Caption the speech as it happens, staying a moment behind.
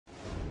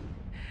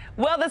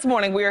Well, this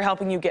morning we are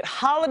helping you get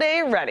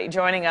holiday ready.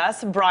 Joining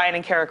us, Bryan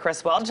and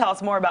Criswell, to tell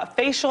us more about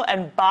facial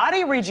and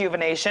body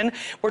rejuvenation.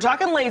 We're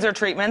talking laser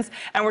treatments,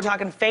 and we're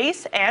talking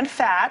face and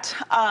fat.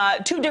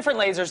 Two different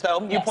lasers,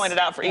 though, you pointed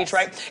out for each,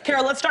 right?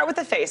 Cara, let's start with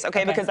the face,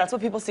 okay? Because that's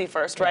what people see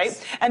first,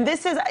 right? And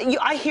this is,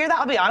 I hear that,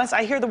 I'll be honest,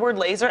 I hear the word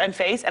laser and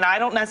face, and I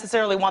don't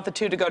necessarily want the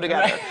two to go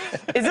together.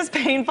 Is this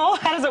painful?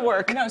 How does it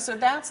work? No, so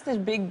that's the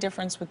big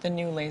difference with the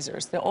new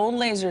lasers. The old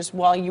lasers,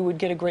 while you would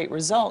get a great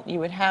result, you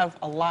would have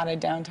a lot of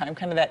downtime,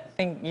 kind of that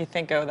thing you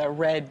think of, the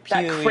red pew.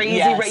 That crazy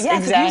red.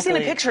 Yes, exactly. If you've seen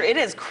a picture, it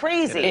is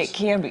crazy. It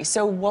can be.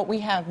 So what we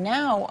have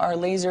now are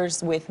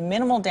lasers with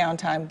minimal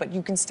downtime, but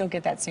you can still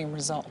get that same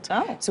result.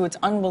 Oh. So it's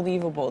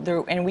unbelievable.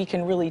 And we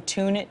can really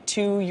tune it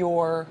to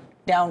your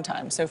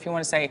downtime. So if you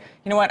want to say,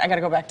 you know what, I got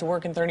to go back to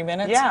work in 30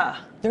 minutes. Yeah.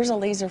 There's a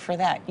laser for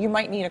that. You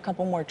might need a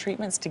couple more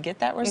treatments to get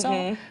that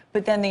result,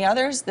 but then the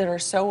others that are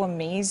so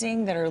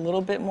amazing, that are a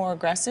little bit more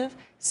aggressive,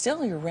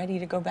 still you're ready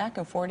to go back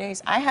in 4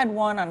 days. I had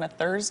one on a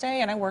Thursday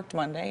and I worked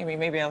Monday. I mean,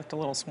 maybe I looked a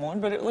little swollen,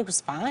 but it looks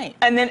fine.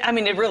 And then, I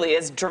mean, it really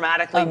is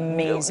dramatically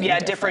amazing.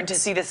 Different to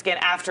see the skin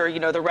after,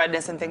 you know, the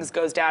redness and things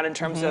goes down in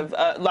terms of,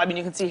 I mean,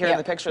 you can see here in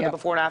the picture the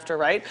before and after,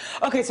 right?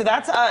 Okay, so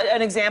that's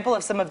an example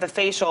of some of the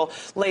facial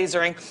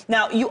lasering.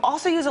 Now, you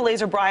also use a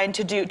laser, Bryan,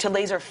 to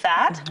laser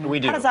fat. We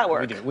do. How does that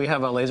work? We do. We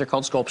have a laser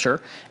called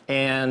Sculpture,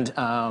 and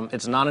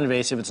it's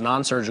non-invasive, it's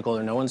non-surgical,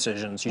 there are no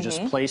incisions. You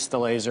just place the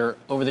laser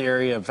over the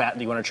area of fat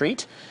that you want to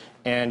treat,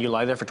 and you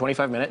lie there for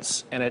 25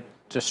 minutes, and it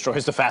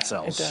destroys the fat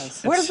cells. It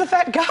does. Where does the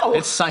fat go?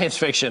 It's science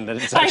fiction that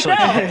it's actually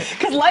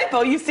because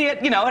lipo, you see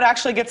it, you know, it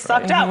actually gets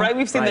sucked out, right?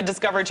 We've seen the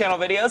Discovery Channel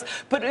videos,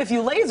 but if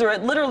you laser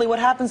it, literally what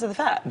happens to the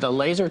fat? The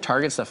laser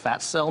targets the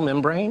fat cell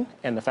membrane,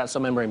 and the fat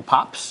cell membrane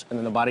pops, and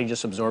then the body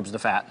just absorbs the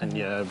fat, and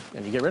you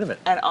get rid of it.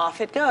 And off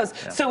it goes.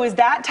 Yeah. So is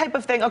that type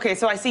of thing, okay,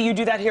 so I see you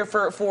do that here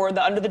for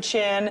the under the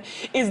chin.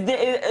 Is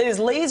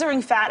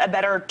lasering fat a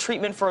better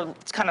treatment for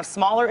kind of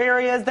smaller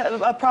areas,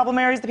 problem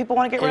areas that people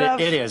want to get rid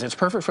of? It is. It's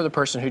perfect for the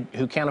person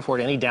who can't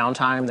afford any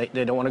downtime.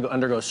 They don't want to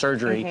undergo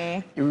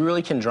surgery. You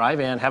really can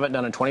drive in, have it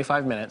done in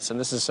 25 minutes, and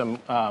this is some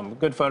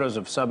good photos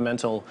of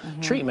submental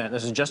treatment.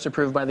 This is just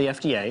approved by the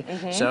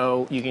FDA,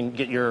 so you can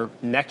get your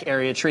neck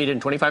area treated in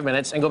 25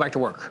 minutes and go back to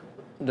work.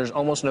 There's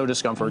almost no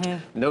discomfort,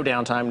 no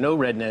downtime, no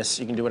redness.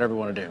 You can do whatever you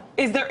want to do.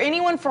 Is there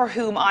anyone for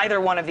whom either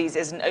one of these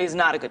is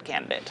not a good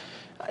candidate?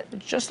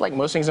 Just like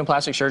most things in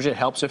plastic surgery, it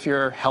helps if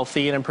you're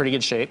healthy and in pretty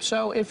good shape.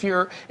 So if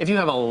you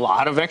have a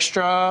lot of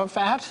extra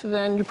fat,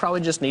 then you probably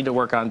just need to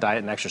work on diet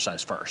and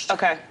exercise first.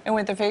 Okay. And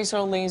with the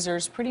facial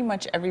lasers, pretty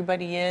much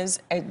everybody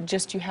is.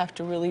 Just you have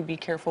to really be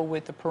careful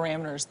with the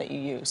parameters that you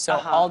use. So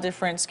all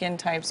different skin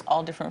types,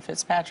 all different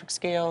Fitzpatrick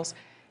scales.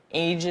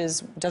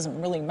 Ages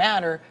doesn't really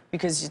matter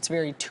because it's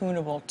very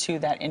tunable to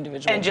that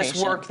individual And just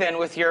patient. work then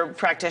with your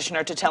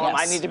practitioner to tell them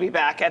I need to be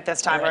back at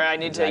this time or I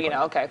need to, you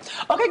know, okay.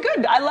 Okay,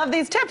 good. I love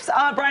these tips.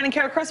 Bryan and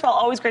Criswell,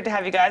 always great to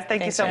have you guys.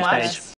 Thank you so much.